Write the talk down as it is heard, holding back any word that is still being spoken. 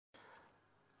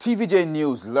TVJ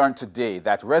News learned today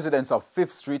that residents of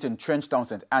 5th Street in Trenchtown,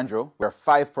 St. Andrew, where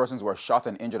 5 persons were shot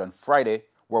and injured on Friday,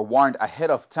 were warned ahead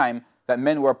of time that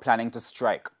men were planning to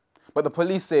strike. But the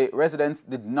police say residents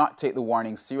did not take the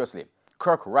warning seriously.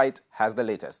 Kirk Wright has the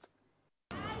latest.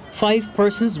 5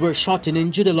 persons were shot and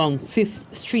injured along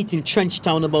 5th Street in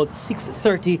Trenchtown about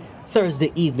 6:30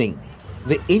 Thursday evening.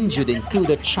 The injured include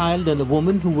a child and a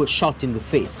woman who were shot in the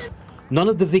face. None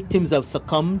of the victims have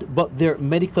succumbed, but their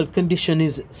medical condition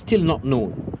is still not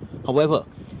known. However,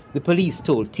 the police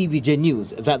told TVJ News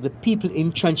that the people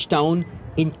in Trenchtown,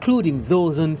 including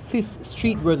those on 5th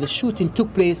Street where the shooting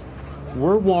took place,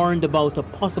 were warned about a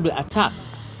possible attack.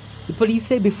 The police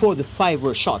say before the 5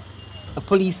 were shot, a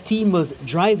police team was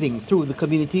driving through the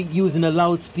community using a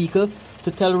loudspeaker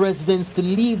to tell residents to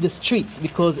leave the streets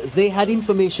because they had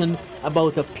information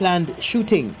about a planned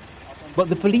shooting. But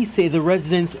the police say the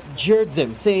residents jeered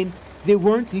them, saying they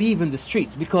weren't leaving the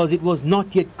streets because it was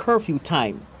not yet curfew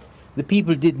time. The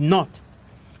people did not.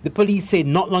 The police say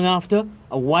not long after,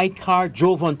 a white car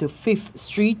drove onto 5th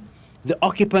Street. The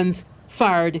occupants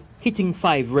fired, hitting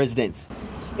 5 residents.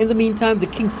 In the meantime,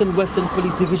 the Kingston Western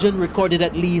Police Division recorded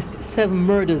at least 7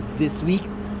 murders this week.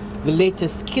 The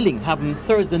latest killing happened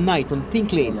Thursday night on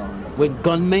Pink Lane, when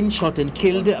gunmen shot and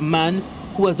killed a man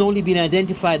who has only been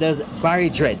identified as Barry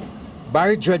Dredd.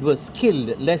 Barry Dredd was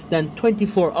killed less than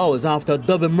 24 hours after a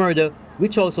double murder,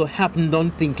 which also happened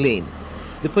on Pink Lane.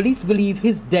 The police believe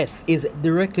his death is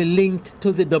directly linked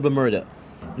to the double murder.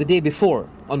 The day before,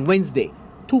 on Wednesday,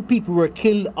 2 people were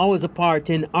killed hours apart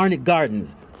in Arnett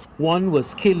Gardens. One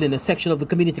was killed in a section of the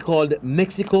community called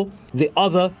Mexico, the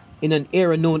other in an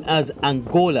area known as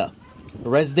Angola.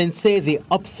 Residents say the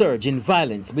upsurge in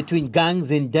violence between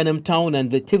gangs in Denham Town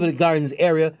and the Tivoli Gardens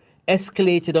area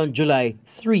escalated on July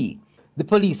 3. The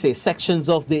police say sections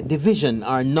of the division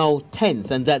are now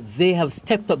tense and that they have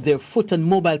stepped up their foot and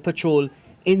mobile patrol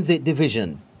in the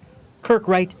division. Kirk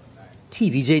Wright,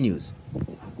 TVJ News.